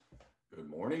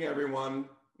morning, everyone.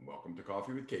 Welcome to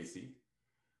Coffee with Casey.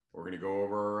 We're going to go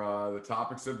over the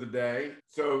topics of the day.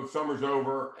 So, summer's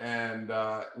over, and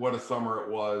what a summer it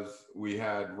was. We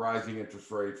had rising interest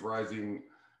rates, rising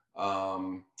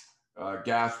um,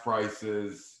 gas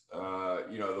prices.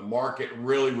 The market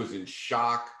really was in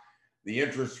shock. The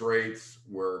interest rates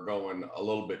were going a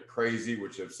little bit crazy,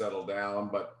 which have settled down.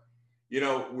 But,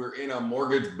 we're in a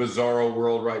mortgage bizarro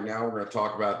world right now. We're going to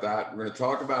talk about that. We're going to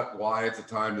talk about why it's a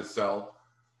time to sell.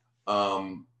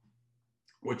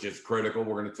 Which is critical.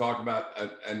 We're going to talk about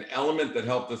an element that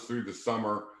helped us through the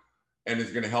summer and is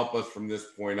going to help us from this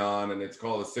point on. And it's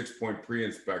called a 6-point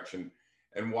pre-inspection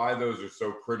and why those are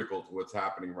so critical to what's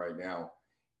happening right now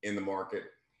in the market.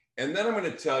 And then I'm going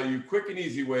to tell you quick and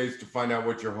easy ways to find out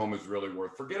what your home is really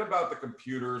worth. Forget about the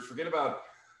computers. Forget about,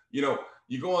 you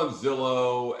go on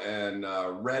Zillow and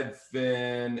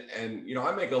Redfin. And,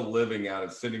 I make a living out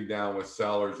of sitting down with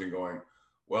sellers and going,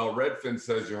 well, Redfin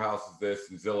says your house is this,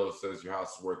 and Zillow says your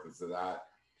house is worth this or that.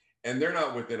 And they're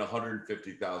not within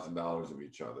 $150,000 of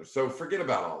each other. So forget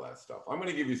about all that stuff. I'm going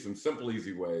to give you some simple,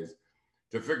 easy ways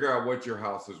to figure out what your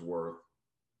house is worth.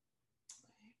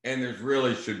 And there's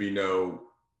really should be no,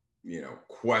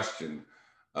 question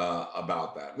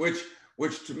about that, which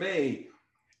to me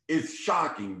is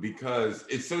shocking because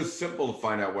it's so simple to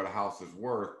find out what a house is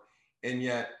worth. And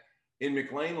yet in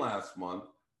McLean last month,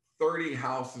 30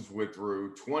 houses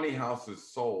withdrew, 20 houses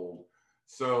sold.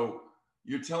 So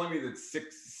you're telling me that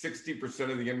 60%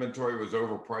 of the inventory was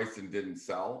overpriced and didn't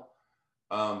sell?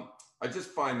 I just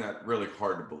find that really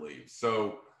hard to believe.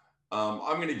 So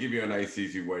I'm going to give you a nice,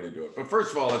 easy way to do it. But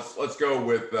first of all, let's go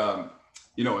with a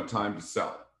time to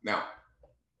sell. Now,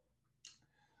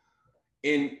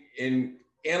 in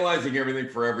analyzing everything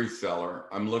for every seller,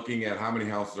 I'm looking at how many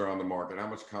houses are on the market, how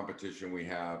much competition we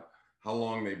have, how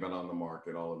long they've been on the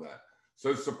market, all of that.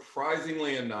 So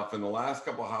surprisingly enough, in the last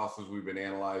couple of houses we've been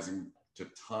analyzing to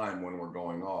time when we're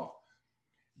going off,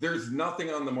 there's nothing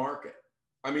on the market.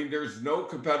 I mean, there's no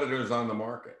competitors on the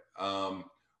market.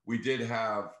 We did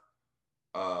have,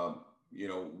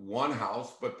 one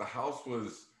house, but the house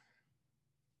was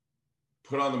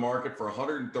put on the market for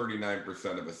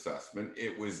 139% of assessment.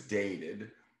 It was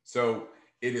dated. So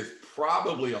it is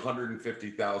probably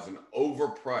 150,000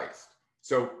 overpriced.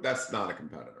 So that's not a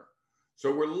competitor.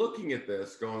 So we're looking at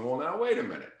this going, well, now, wait a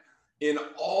minute. In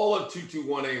all of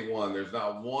 22181, there's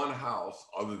not one house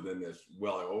other than this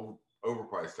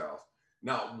overpriced house,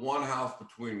 not one house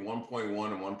between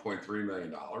 1.1 and 1.3 million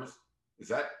dollars. Is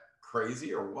that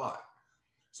crazy or what?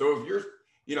 So if you're,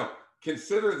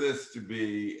 consider this to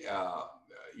be,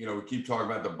 we keep talking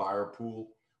about the buyer pool.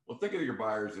 Well, think of your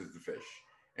buyers as the fish.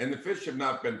 And the fish have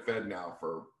not been fed now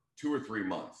for 2 or 3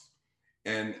 months.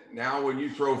 And now when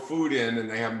you throw food in and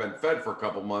they haven't been fed for a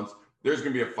couple months, there's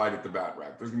going to be a fight at the bat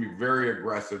rack. There's going to be very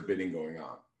aggressive bidding going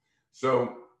on.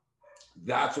 So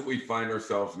that's what we find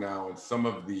ourselves now in some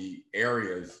of the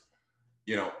areas,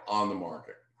 on the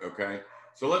market. Okay.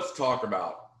 So let's talk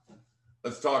about,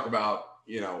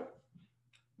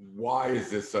 why is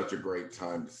this such a great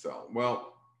time to sell?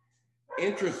 Well,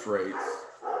 interest rates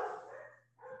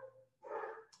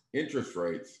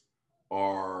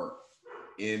are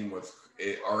in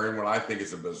what I think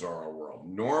is a bizarre world.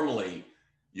 Normally,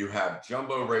 you have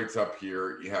jumbo rates up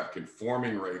here. You have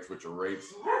conforming rates, which are rates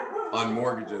on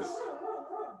mortgages.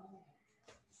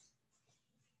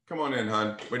 Come on in,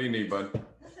 hon. What do you need, bud?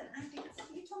 Listen,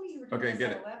 you told me you were doing Okay,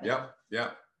 get it. 11.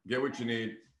 Yep. Get what you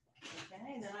need.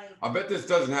 Okay, and then I bet this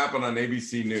doesn't happen on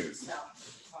ABC News. No.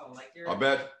 Oh, like you're... I'll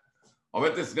bet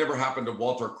this never happened to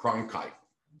Walter Cronkite.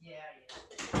 Yeah.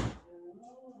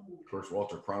 Of course,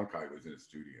 Walter Cronkite was in the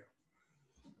studio.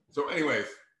 So anyways,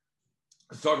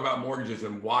 let's talk about mortgages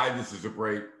and why this is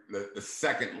the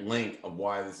second link of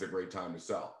why this is a great time to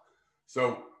sell.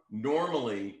 So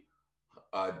normally,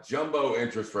 jumbo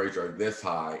interest rates are this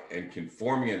high and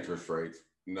conforming interest rates,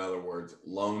 in other words,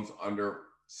 loans under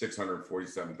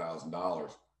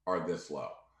 $647,000 are this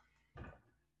low.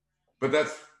 But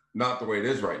that's not the way it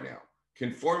is right now.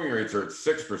 Conforming rates are at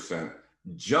 6%.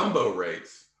 Jumbo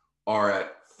rates are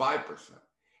at 5%.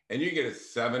 And you get a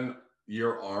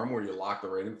 7-year ARM where you lock the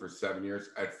rate in for 7 years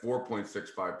at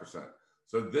 4.65%.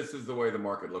 So this is the way the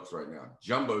market looks right now.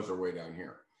 Jumbos are way down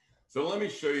here. So let me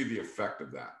show you the effect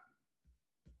of that.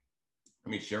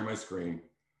 Let me share my screen.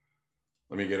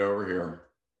 Let me get over here.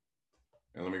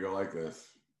 And let me go like this.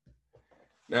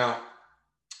 Now,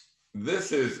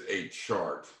 this is a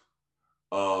chart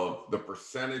of the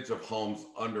percentage of homes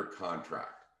under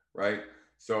contract, right?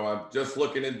 So I'm just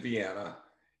looking at Vienna,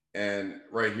 and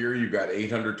right here you've got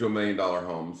 $800 to $1 million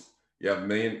homes. You have 1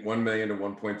 million to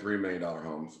 $1.3 million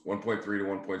homes, 1.3 to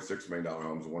 $1.6 million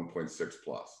homes, 1.6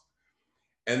 plus.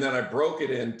 And then I broke it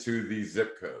into these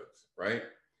zip codes, right?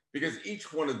 Because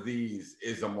each one of these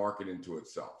is a market into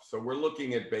itself. So we're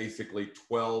looking at basically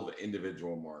 12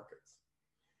 individual markets.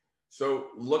 So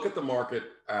look at the market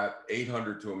at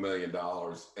 $800 to $1 million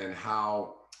and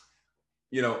how,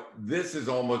 this is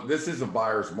a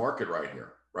buyer's market right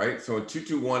here, right? So in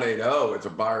 22180, it's a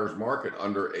buyer's market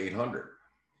under 800.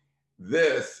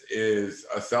 This is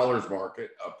a seller's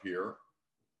market up here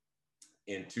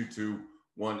in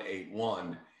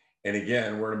 22181. And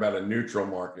again, we're in about a neutral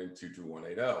market in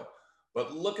 22180.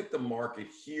 But look at the market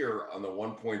here on the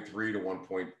 1.3 to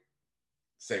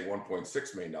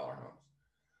 $1.6 million homes.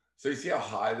 So you see how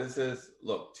high this is?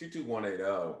 Look,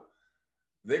 22180,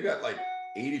 they've got like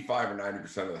 85 or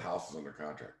 90% of the houses under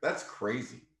contract. That's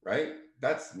crazy, right?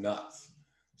 That's nuts.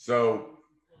 So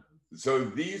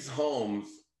these homes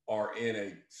are in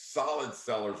a solid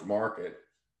seller's market.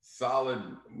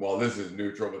 Well, this is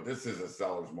neutral, but this is a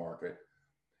seller's market.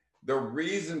 The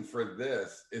reason for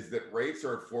this is that rates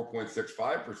are at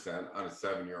 4.65% on a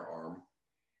 7-year ARM.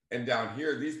 And down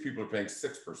here, these people are paying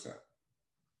 6%.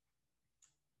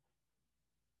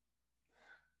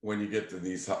 When you get to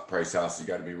these price houses, you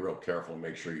got to be real careful and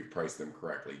make sure you price them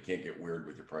correctly. You can't get weird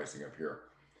with your pricing up here.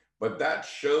 But that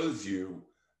shows you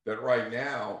that right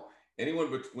now,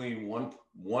 anyone between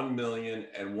 1 million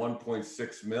and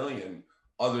 1.6 million,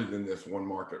 other than this one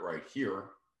market right here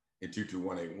in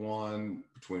 22181,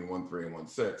 between 1.3 and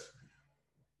 1.6,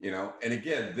 and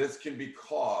again, this can be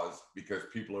caused because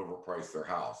people overprice their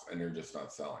house and they're just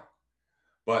not selling.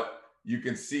 But you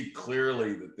can see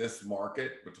clearly that this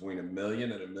market between 1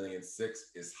 million and 1.6 million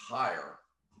is higher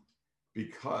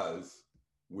because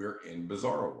we're in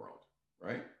Bizarro world,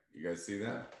 right? You guys see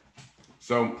that?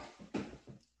 So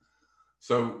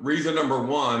reason number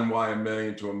one why 1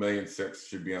 million to 1.6 million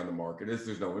should be on the market is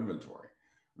there's no inventory.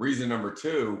 Reason number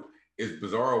two is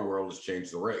Bizarro world has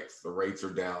changed the rates. The rates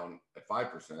are down at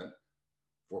 5%,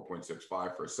 4.65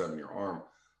 for a 7-year ARM,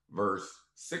 versus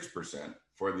 6%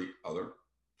 for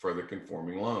the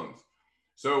conforming loans.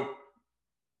 So,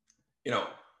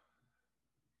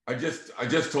 I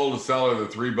just told a seller the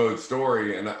 3-boat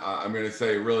story, and I'm going to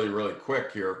say really, really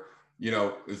quick here.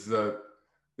 This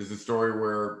is a story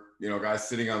where a guy's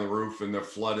sitting on the roof and the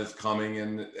flood is coming,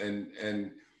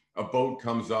 and a boat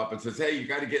comes up and says, "Hey, you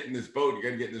got to get in this boat. You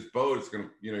got to get in this boat. It's gonna,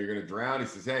 you're gonna drown." He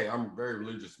says, "Hey, I'm a very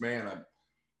religious man.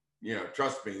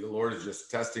 Trust me, the Lord is just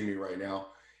testing me right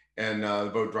now." And the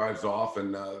boat drives off,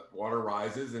 and water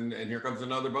rises, and here comes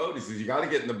another boat. He says, "You got to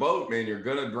get in the boat, man. You're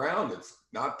gonna drown. It's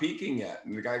not peaking yet."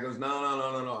 And the guy goes, No.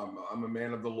 I'm a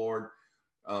man of the Lord.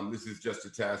 This is just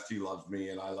a test. He loves me,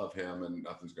 and I love him, and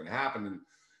nothing's gonna happen." And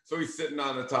so he's sitting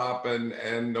on the top,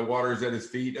 and the water's at his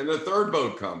feet. And the third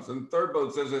boat comes, and the third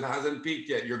boat says, "It hasn't peaked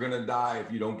yet. You're gonna die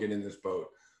if you don't get in this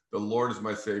boat. The Lord is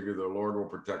my savior. The Lord will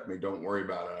protect me. Don't worry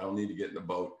about it. I don't need to get in the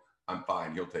boat. I'm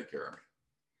fine. He'll take care of me."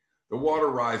 The water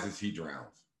rises, he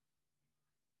drowns.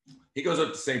 He goes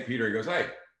up to St. Peter. He goes,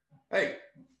 Hey,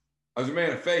 I was a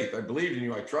man of faith. I believed in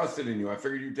you. I trusted in you. I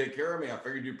figured you'd take care of me. I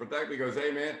figured you'd protect me. He goes,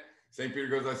 "Hey, man." St. Peter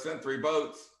goes, "I sent 3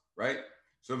 boats, right?"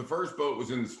 So the first boat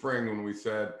was in the spring when we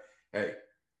said, "Hey,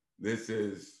 this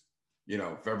is,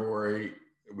 February."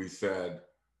 We said,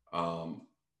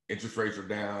 interest rates are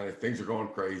down. If things are going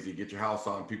crazy, get your house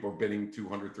on. People are bidding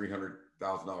 $200,000,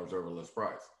 $300,000 over list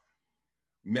price.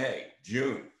 May,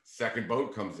 June, second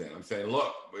boat comes in. I'm saying,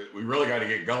 look, we really got to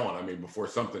get going. I mean, before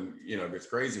something, gets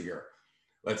crazy here.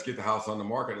 Let's get the house on the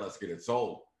market. Let's get it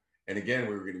sold. And again,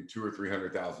 we were getting $200,000 or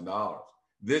 $300,000.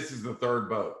 This is the third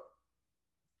boat.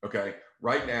 Okay.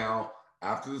 Right now,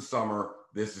 after the summer,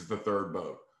 this is the third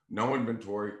boat. No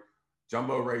inventory.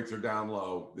 Jumbo rates are down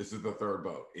low. This is the third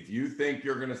boat. If you think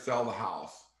you're going to sell the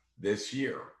house this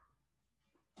year,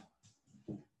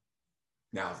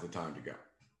 now's the time to go.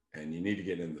 And you need to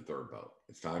get in the third boat.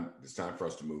 It's time for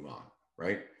us to move on,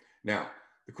 right? Now,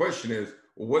 the question is,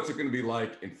 well, what's it going to be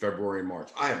like in February and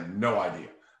March? I have no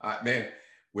idea. Man,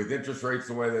 with interest rates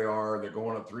the way they are, they're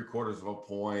going up 3/4 of a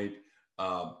point.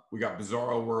 We got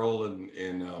Bizarro world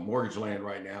in mortgage land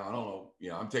right now. I don't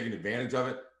know, I'm taking advantage of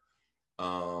it.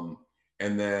 And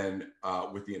then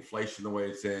with the inflation the way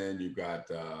it's in, you've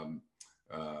got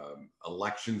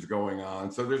elections going on.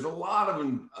 So there's a lot of,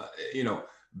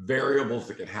 variables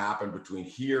that can happen between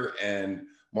here and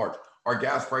March. Our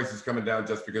gas prices coming down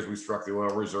just because we struck the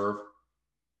oil reserve,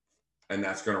 and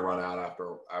that's going to run out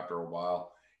after a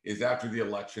while. Is after the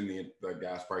election, the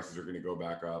gas prices are going to go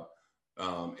back up.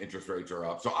 Interest rates are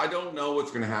up. So I don't know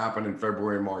what's going to happen in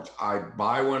February and March. I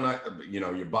buy when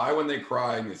you buy when they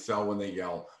cry and you sell when they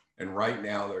yell. And right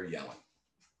now they're yelling.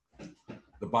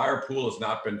 The buyer pool has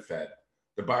not been fed.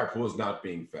 The buyer pool is not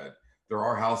being fed. There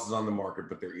are houses on the market,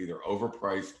 but they're either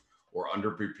overpriced or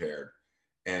underprepared.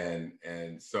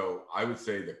 And so I would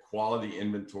say the quality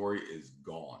inventory is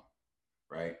gone,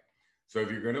 right? So if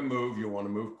you're going to move, you want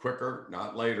to move quicker,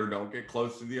 not later. Don't get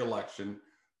close to the election.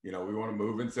 You know, we want to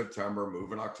move in September,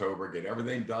 move in October, get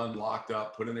everything done, locked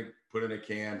up, put in a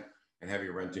can, and have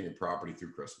you renting your property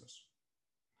through Christmas.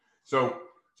 So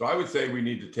I would say we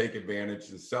need to take advantage.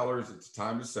 The sellers, it's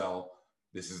time to sell.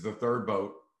 This is the third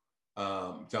boat.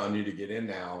 I'm telling you to get in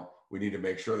now. We need to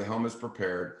make sure the home is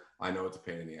prepared. I know it's a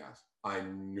pain in the ass. I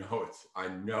know it's a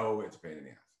pain in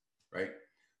the ass, right?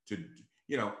 To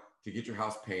get your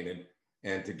house painted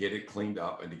and to get it cleaned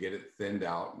up and to get it thinned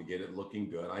out and to get it looking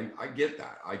good. I get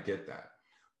that.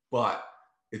 But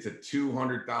it's a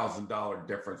 $200,000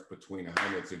 difference between a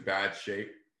home that's in bad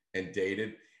shape and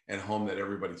dated and a home that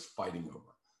everybody's fighting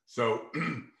over. So,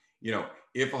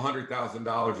 if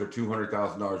 $100,000 or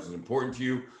 $200,000 is important to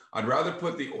you, I'd rather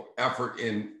put the effort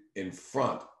in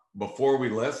front before we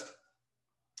list,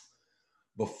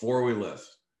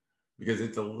 because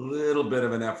it's a little bit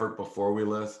of an effort before we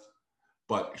list.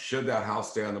 But should that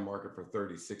house stay on the market for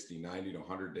 30, 60, 90 to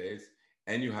 100 days,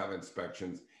 and you have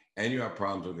inspections, and you have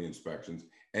problems with the inspections,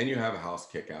 and you have a house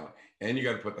kick out, and you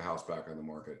got to put the house back on the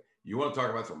market, you want to talk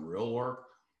about some real work?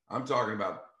 I'm talking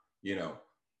about,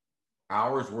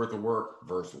 hours worth of work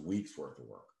versus weeks worth of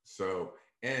work. So,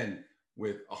 and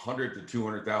with $100,000 to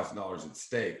 $200,000 at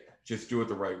stake, just do it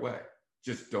the right way.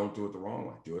 Just don't do it the wrong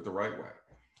way. Do it the right way.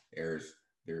 There's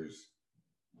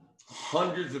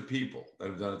hundreds of people that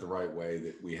have done it the right way.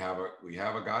 That we have a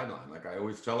guideline. Like I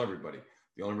always tell everybody,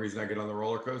 the only reason I get on the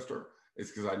roller coaster is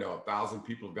because I know 1,000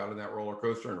 people have got on that roller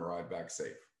coaster and arrived back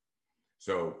safe.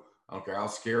 So I don't care how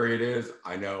scary it is.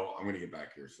 I know I'm going to get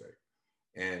back here safe.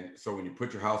 And so when you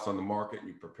put your house on the market and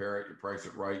you prepare it, you price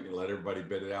it right, and you let everybody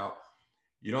bid it out,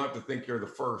 you don't have to think you're the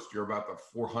first, you're about the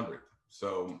 400th.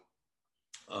 So,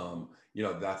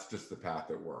 that's just the path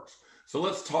that works. So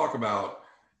let's talk about,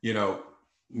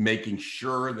 making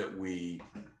sure that we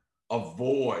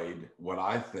avoid what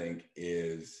I think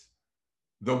is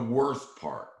the worst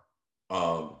part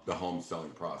of the home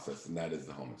selling process, and that is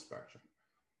the home inspection.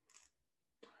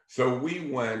 So we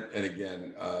went, and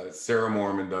again, Sarah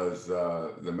Mormon does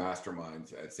the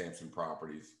masterminds at Sampson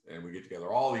Properties, and we get together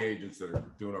all the agents that are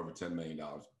doing over $10 million.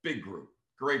 Big group,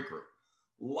 great group,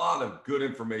 a lot of good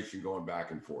information going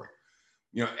back and forth.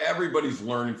 Everybody's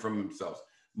learning from themselves.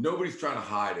 Nobody's trying to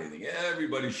hide anything.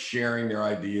 Everybody's sharing their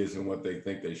ideas and what they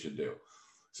think they should do.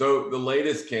 So the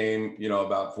latest came,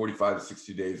 about 45 to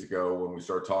 60 days ago when we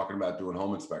started talking about doing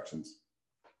home inspections,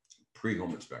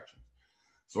 pre-home inspections.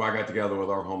 So I got together with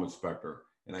our home inspector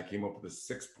and I came up with a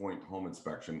 6-point home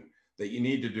inspection that you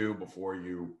need to do before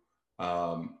you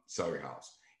sell your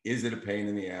house. Is it a pain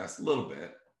in the ass? A little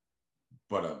bit,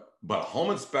 but a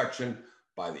home inspection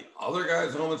by the other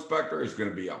guy's home inspector is going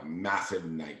to be a massive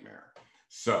nightmare.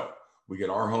 So we get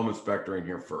our home inspector in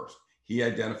here first. He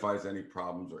identifies any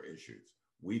problems or issues.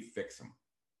 We fix them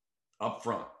up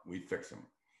front. We fix them.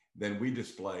 Then we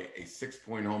display a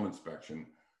 6-point home inspection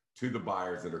to the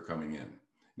buyers that are coming in.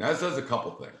 Now, this does a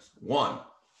couple things. One,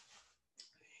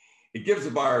 it gives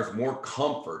the buyers more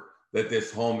comfort that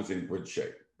this home is in good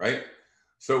shape, right?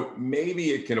 So maybe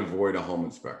it can avoid a home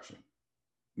inspection.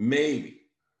 Maybe.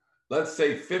 Let's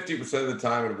say 50% of the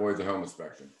time it avoids a home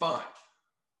inspection. Fine.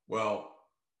 Well,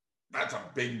 that's a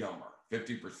big number,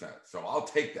 50%. So I'll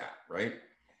take that, right?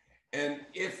 And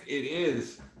if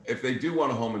they do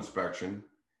want a home inspection,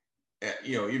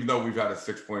 even though we've had a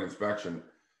 6-point inspection,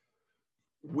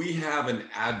 we have an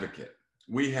advocate.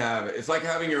 It's like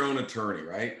having your own attorney,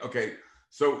 right? Okay,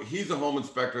 so he's a home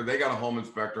inspector. They got a home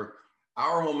inspector.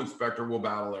 Our home inspector will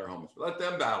battle their home inspector. Let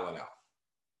them battle it out.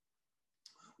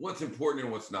 What's important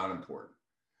and what's not important.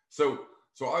 So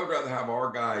I would rather have our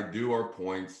guy do our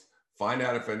points, find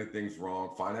out if anything's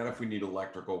wrong, find out if we need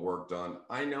electrical work done.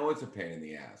 I know it's a pain in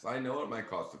the ass. I know it might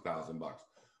cost $1,000.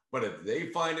 But if they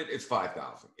find it, it's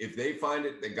 $5,000. If they find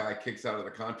it, the guy kicks out of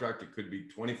the contract, it could be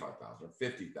 $25,000 or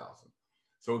 $50,000.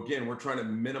 So again, we're trying to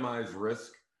minimize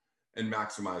risk and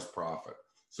maximize profit.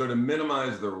 So to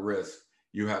minimize the risk,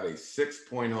 you have a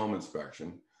 6-point home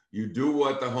inspection. You do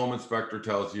what the home inspector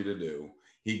tells you to do.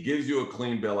 He gives you a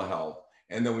clean bill of health.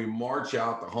 And then we march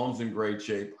out, the home's in great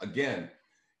shape. Again,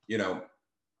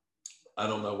 I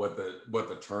don't know what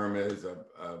the term is, an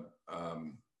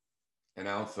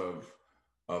ounce of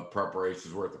preparation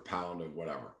is worth a pound of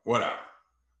whatever.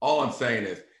 All I'm saying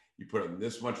is you put in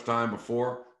this much time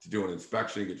before to do an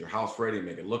inspection, get your house ready,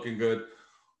 make it looking good,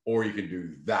 or you can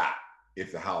do that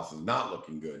if the house is not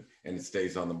looking good and it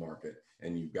stays on the market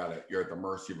and you're at the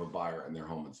mercy of a buyer and their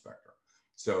home inspector.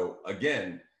 So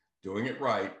again, doing it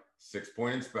right,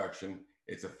 6-point inspection,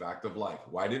 it's a fact of life.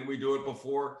 Why didn't we do it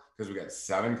before? Because we got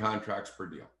 7 contracts per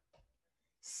deal.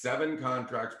 7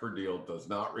 contracts per deal does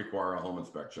not require a home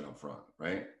inspection up front,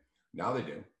 right? Now they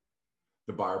do.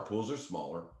 The buyer pools are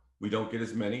smaller. We don't get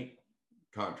as many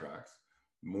contracts.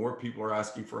 More people are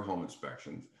asking for home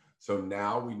inspections. So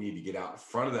now we need to get out in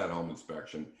front of that home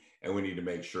inspection, and we need to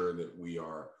make sure that we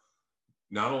are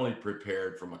not only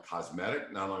prepared from a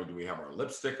cosmetic, not only do we have our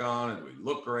lipstick on and do we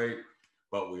look great,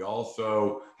 but we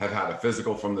also have had a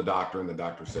physical from the doctor and the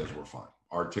doctor says we're fine.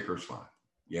 Our ticker's fine,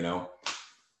 you know?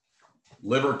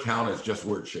 Liver count is just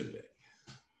where it should be.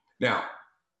 Now,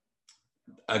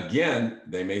 again,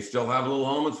 they may still have a little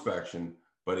home inspection,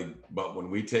 but when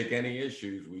we take any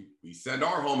issues, we send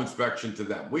our home inspection to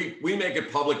them. We make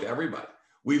it public to everybody.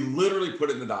 We literally put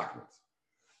it in the documents.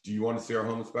 Do you want to see our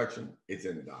home inspection? It's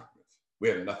in the documents. We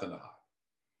have nothing to hide.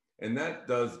 And that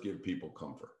does give people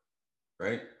comfort,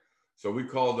 right? So we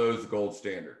call those the gold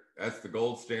standard. That's the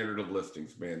gold standard of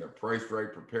listings, man. They're priced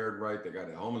right, prepared right. They got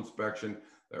a home inspection.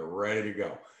 They're ready to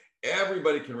go.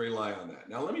 Everybody can rely on that.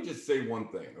 Now, let me just say one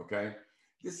thing, okay?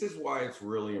 This is why it's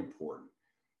really important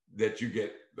that you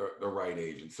get the right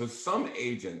agent. So some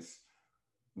agents,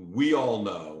 we all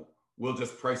know, will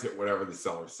just price it whatever the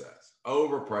seller says.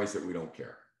 Overprice it, we don't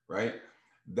care, right?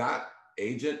 That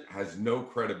agent has no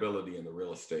credibility in the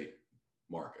real estate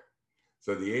market.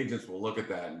 So the agents will look at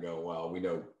that and go, well, we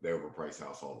know they overprice the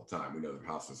house all the time. We know the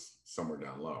house is somewhere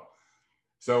down low.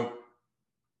 So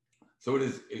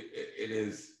it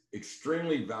is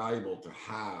extremely valuable to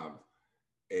have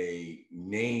a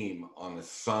name on a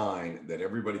sign that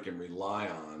everybody can rely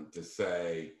on to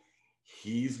say,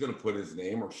 he's going to put his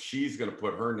name or she's going to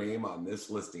put her name on this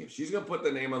listing. If she's going to put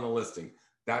the name on the listing,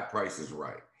 that price is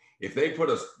right. If they put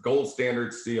a gold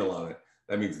standard seal on it,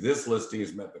 that means this listing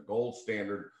has met the gold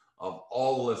standard of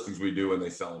all the listings we do and they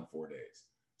sell in 4 days.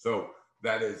 So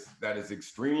that is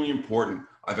extremely important.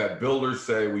 I've had builders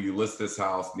say, will you list this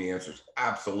house? And the answer is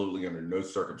absolutely, under no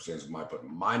circumstances am I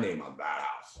putting my name on that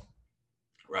house,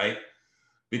 right?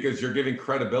 Because you're giving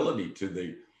credibility to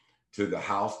the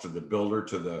house, to the builder,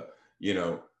 to the, you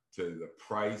know, to the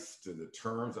price, to the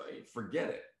terms. Forget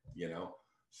it, you know?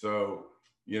 So,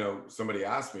 you know, somebody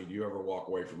asked me, do you ever walk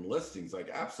away from listings? Like,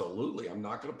 absolutely. I'm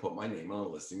not going to put my name on a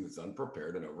listing that's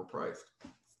unprepared and overpriced.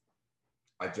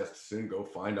 I just as soon go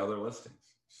find other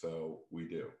listings. So we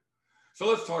do. So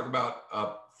let's talk about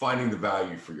finding the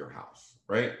value for your house,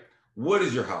 right? What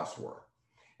is your house worth?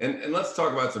 And let's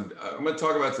talk about I'm going to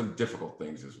talk about some difficult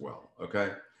things as well.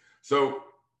 Okay. So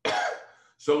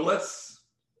let's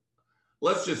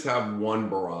just have one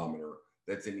barometer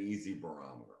that's an easy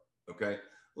barometer. Okay.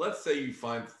 Let's say you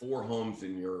find 4 homes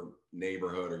in your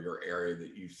neighborhood or your area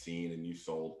that you've seen and you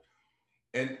sold,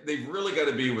 and they've really got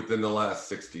to be within the last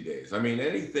 60 days. I mean,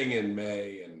 anything in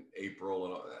May and April,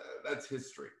 and all, that's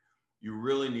history. You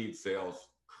really need sales,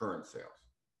 current sales.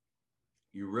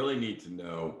 You really need to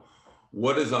know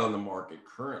what is on the market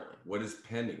currently, what is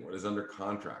pending, what is under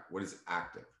contract, what is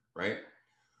active, right?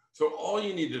 So all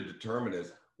you need to determine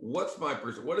is what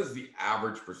is the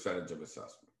average percentage of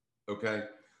assessment, okay?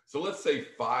 So let's say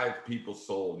 5 people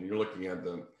sold and you're looking at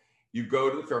them. You go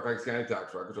to the Fairfax County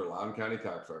Tax Records or Loudoun County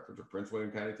Tax Records or Prince William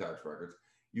County Tax Records.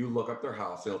 You look up their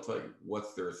house, they'll tell you,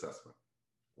 what's their assessment?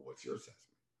 Well, what's your assessment?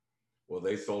 Well,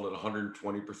 they sold at 120%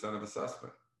 of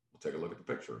assessment. We'll take a look at the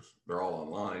pictures. They're all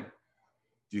online.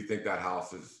 Do you think that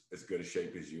house is as good a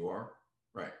shape as you are?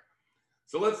 Right.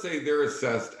 So let's say they're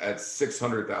assessed at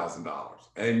 $600,000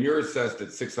 and you're assessed at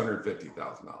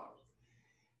 $650,000.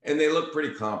 And they look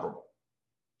pretty comparable.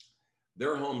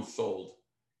 Their home sold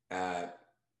at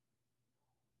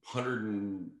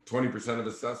 120% of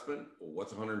assessment. Well,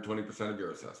 what's 120% of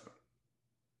your assessment?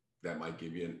 That might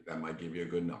give you a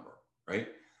good number, right?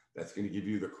 That's going to give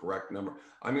you the correct number.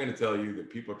 I'm going to tell you that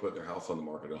people are putting their house on the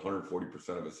market at 140%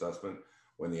 of assessment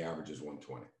when the average is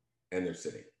 120, and they're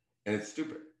sitting. And it's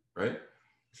stupid, right?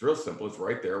 It's real simple. It's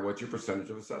right there. What's your percentage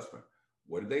of assessment?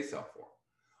 What did they sell for?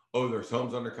 Oh, there's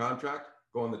homes under contract?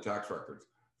 Go on the tax records.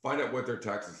 Find out what their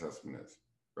tax assessment is,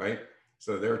 right?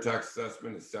 So their tax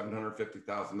assessment is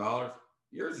 $750,000.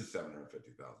 Yours is $750,000.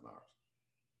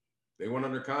 They went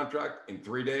under contract in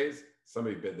 3 days.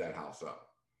 Somebody bid that house up.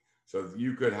 So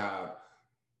you could have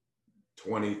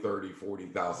 $20,000,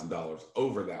 $30,000, $40,000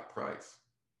 over that price.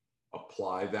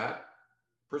 Apply that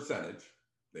percentage.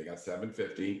 They got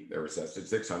 750. They were assessed at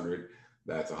 600.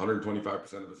 That's 125%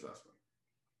 of assessment.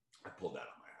 I pulled that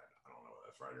out of my head. I don't know if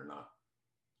that's right or not.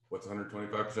 What's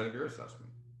 125% of your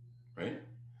assessment, right?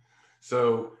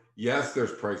 So Yes,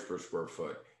 there's price per square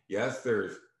foot. Yes,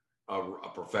 there's a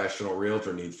professional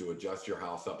realtor needs to adjust your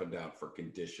house up and down for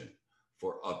condition,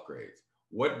 for upgrades.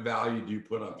 What value do you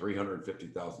put on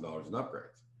 $350,000 in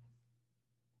upgrades?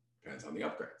 Depends on the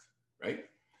upgrades, right?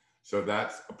 So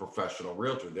that's a professional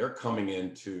realtor. They're coming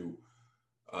in to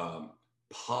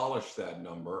polish that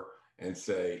number and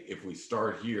say, if we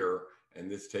start here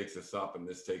and this takes us up and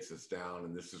this takes us down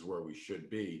and this is where we should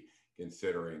be,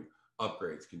 considering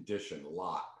upgrades, condition,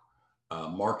 lot,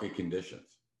 market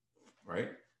conditions,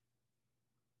 right?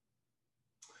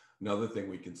 Another thing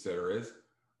we consider is,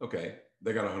 okay,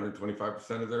 they got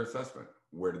 125% of their assessment.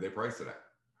 Where do they price it at?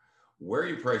 Where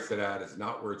you price it at is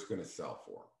not where it's going to sell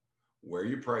for. Where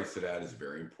you price it at is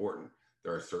very important.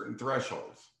 There are certain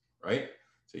thresholds, right?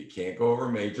 So you can't go over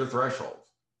major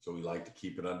thresholds. So we like to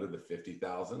keep it under the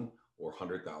 $50,000 or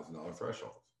 $100,000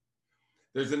 thresholds.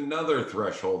 There's another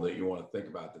threshold that you want to think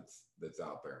about that's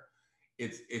out there.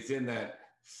 It's in that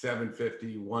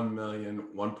 750, 1 million,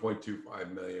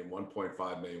 1.25 million,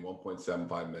 1.5 million,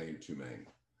 1.75 million, 2 million,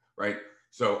 right?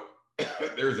 So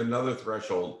there's another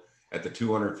threshold at the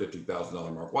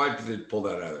 $250,000 mark. Why? Because they pull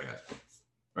that out of their head,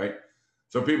 right?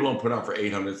 So people don't put on for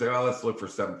 800 and say, oh, let's look for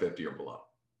 750 or below,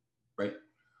 right?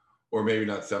 Or maybe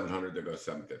not 700, they go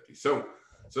 750. So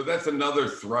that's another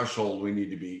threshold we need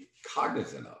to be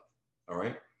cognizant of, all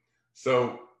right?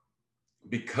 So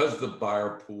because the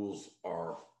buyer pools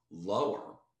are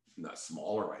lower, not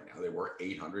smaller right now, they were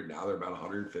 800, now they're about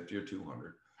 150 or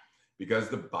 200. Because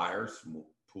the buyers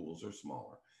pools are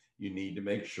smaller, you need to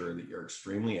make sure that you're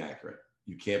extremely accurate.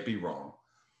 You can't be wrong.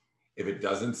 If it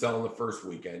doesn't sell in the first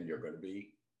weekend, everybody's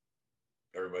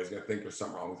going to think there's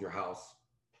something wrong with your house.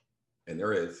 And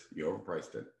there is. You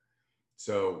overpriced it.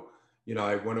 So,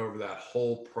 I went over that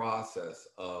whole process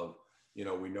of, we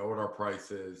know what our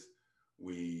price is.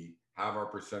 We have our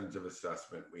percentage of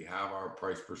assessment. We have our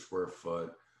price per square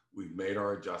foot. We've made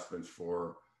our adjustments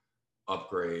for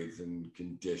upgrades and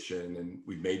condition, and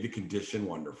we've made the condition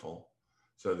wonderful.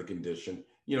 So the condition,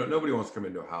 nobody wants to come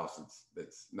into a house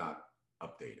that's not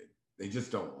updated. They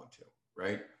just don't want to,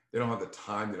 right? They don't have the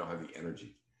time. They don't have the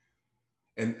energy.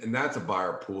 And that's a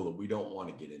buyer pool that we don't want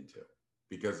to get into,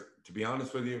 because to be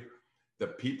honest with you, the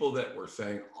people that were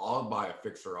saying, I'll buy a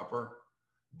fixer upper,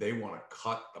 they want to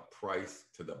cut the price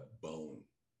to the bone,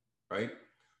 right?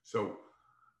 So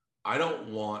I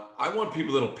want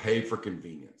people that'll pay for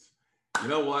convenience. You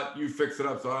know what? You fix it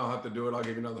up so I don't have to do it. I'll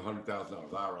give you another $100,000.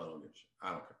 I really don't give a shit. I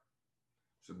don't care.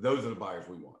 So those are the buyers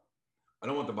we want. I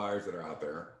don't want the buyers that are out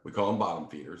there. We call them bottom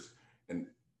feeders. And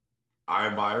I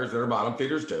have buyers that are bottom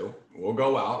feeders too. We'll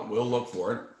go out, we'll look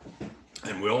for it,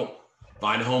 and we'll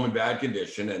find a home in bad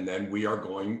condition. And then we're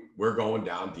going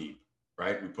down deep,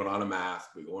 right? We put on a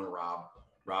mask, we go and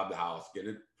rob the house, get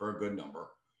it for a good number.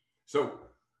 So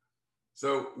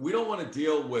we don't want to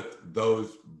deal with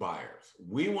those buyers.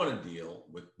 We want to deal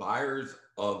with buyers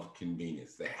of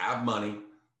convenience. They have money,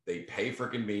 they pay for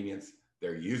convenience,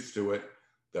 they're used to it.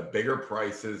 The bigger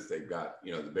prices, they've got,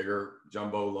 the bigger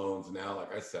jumbo loans now,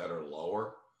 like I said, are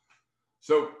lower.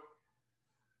 So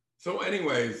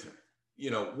anyways,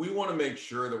 we want to make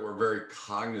sure that we're very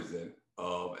cognizant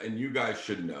of, and you guys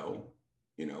should know,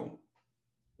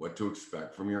 what to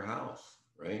expect from your house,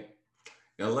 right?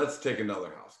 Now let's take another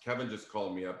house. Kevin just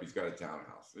called me up. He's got a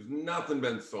townhouse. There's nothing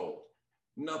been sold.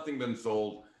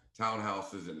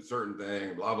 Townhouses and a certain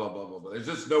thing, blah, blah, blah, blah, blah. There's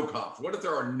just no comps. What if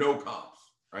there are no comps,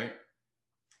 right?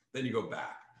 Then you go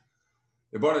back.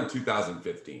 They bought it in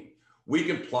 2015. We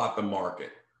can plot the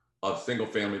market of single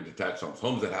family detached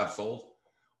homes that have sold.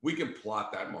 We can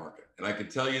plot that market. And I can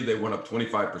tell you they went up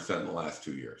 25% in the last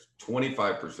 2 years,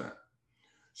 25%.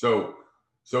 So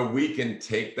we can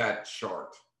take that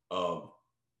chart of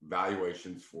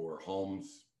valuations for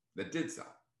homes that did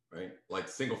sell, right? Like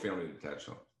single family detached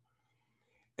homes.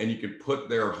 And you can put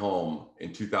their home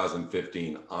in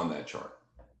 2015 on that chart.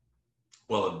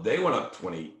 Well, if they went up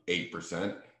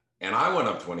 28% and I went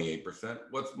up 28%,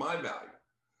 what's my value?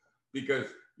 Because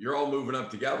you're all moving up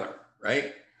together,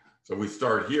 right? So we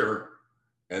start here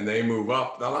and they move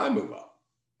up, then I move up.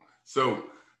 So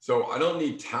I don't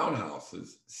need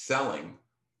townhouses selling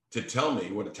to tell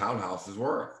me what a townhouse is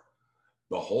worth.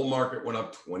 The whole market went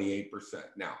up 28%.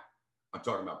 Now, I'm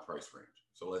talking about price range.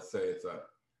 So let's say it's an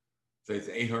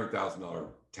 $800,000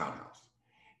 townhouse.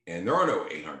 And there are no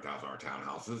 $800,000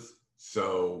 townhouses.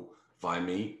 So find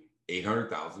me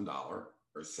 $800,000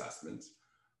 assessments,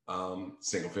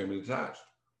 single family detached.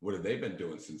 What have they been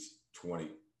doing since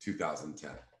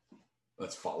 2010?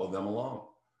 Let's follow them along.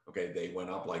 Okay, they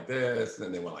went up like this,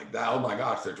 then they went like that. Oh my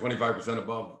gosh, they're 25%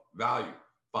 above value.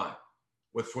 Fine.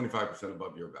 What's 25%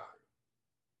 above your value?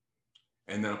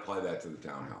 and then apply that to the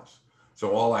townhouse.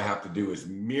 So all I have to do is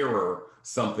mirror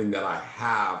something that I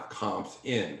have comps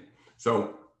in.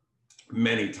 So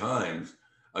many times,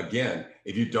 again,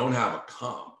 if you don't have a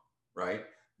comp, right,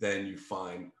 then you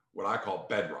find what I call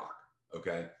bedrock,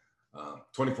 okay?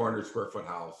 2,400 square foot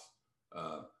house,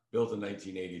 built in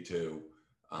 1982.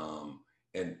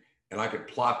 And I could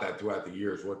plot that throughout the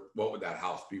years. What would that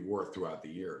house be worth throughout the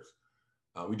years?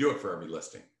 We do it for every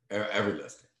listing, every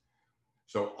listing.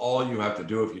 So all you have to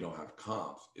do if you don't have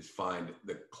comps is find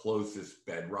the closest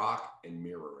bedrock and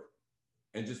mirror it,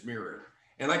 and just mirror it.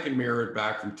 And I can mirror it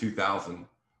back from 2000.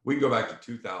 We can go back to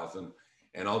 2000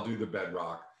 and I'll do the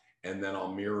bedrock, and then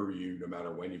I'll mirror you no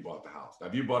matter when you bought the house. Now,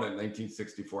 if you bought it in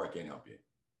 1964, I can't help you.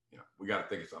 You know, we got to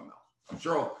think of something else. I'm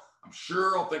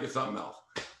sure I'll think of something else.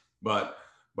 But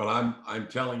I'm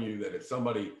telling you that if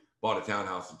somebody bought a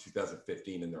townhouse in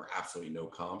 2015 and there are absolutely no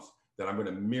comps, then I'm going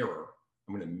to mirror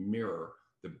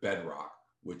the bedrock,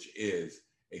 which is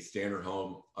a standard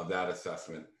home of that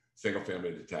assessment, single family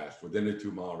detached within a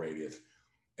 2-mile radius.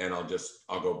 And I'll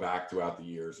go back throughout the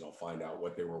years and I'll find out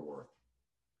what they were worth.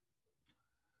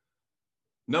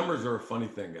 Numbers are a funny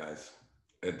thing, guys.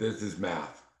 This is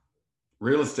math.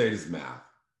 Real estate is math.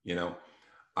 You know,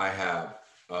 I have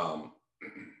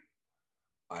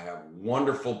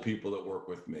wonderful people that work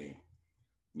with me.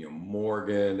 You know,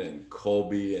 Morgan and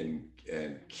Colby and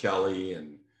Kelly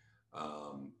and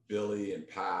Billy and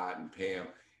Pat and Pam.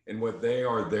 And what they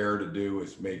are there to do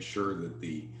is make sure that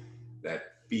that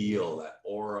feel, that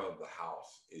aura of the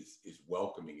house is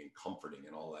welcoming and comforting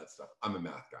and all that stuff. I'm a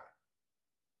math guy.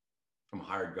 I'm a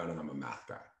hired gun and I'm a math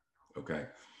guy. Okay.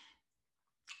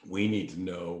 We need to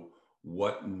know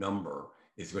what number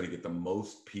is going to get the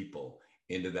most people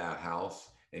into that house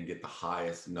and get the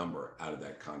highest number out of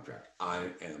that contract.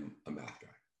 I am a math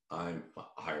guy. I'm a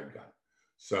hired gun.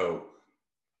 So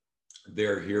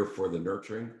they're here for the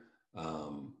nurturing.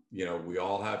 You know, we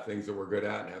all have things that we're good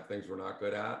at and have things we're not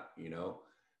good at. You know,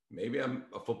 maybe I'm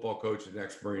a football coach and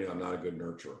ex-Marine. I'm not a good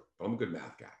nurturer, but I'm a good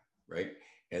math guy, right?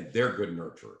 And they're good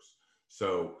nurturers.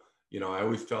 So, you know, I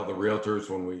always tell the realtors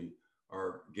when we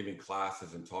are giving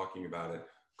classes and talking about it,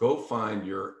 go find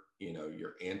your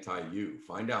anti-you.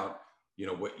 Find out, you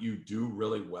know, what you do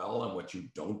really well and what you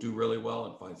don't do really well,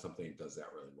 and find something that does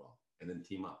that really well, and then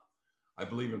team up. I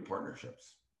believe in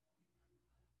partnerships.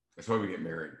 That's why we get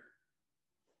married.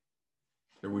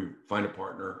 We find a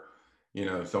partner, you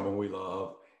know, someone we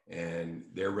love, and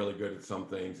they're really good at some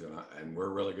things, and we're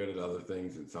really good at other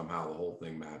things, and somehow the whole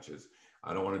thing matches.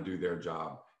 I don't want to do their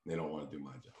job, and they don't want to do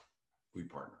my job. We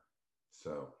partner.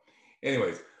 So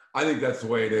anyways, I think that's the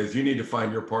way it is. You need to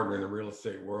find your partner in the real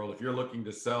estate world. If you're looking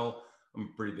to sell, I'm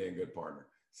a pretty dang good partner.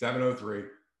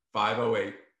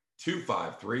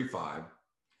 703-508-2535.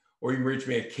 Or you can reach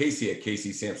me at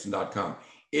casey@caseysampson.com.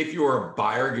 If you're a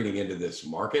buyer getting into this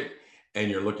market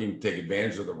and you're looking to take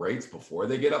advantage of the rates before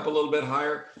they get up a little bit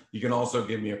higher, you can also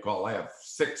give me a call. I have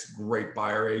 6 great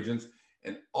buyer agents,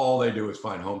 and all they do is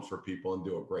find homes for people and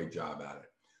do a great job at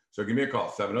it. So give me a call,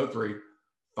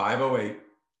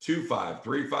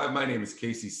 703-508-2535. My name is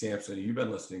Casey Sampson. You've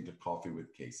been listening to Coffee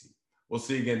with Casey. We'll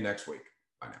see you again next week.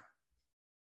 Bye now.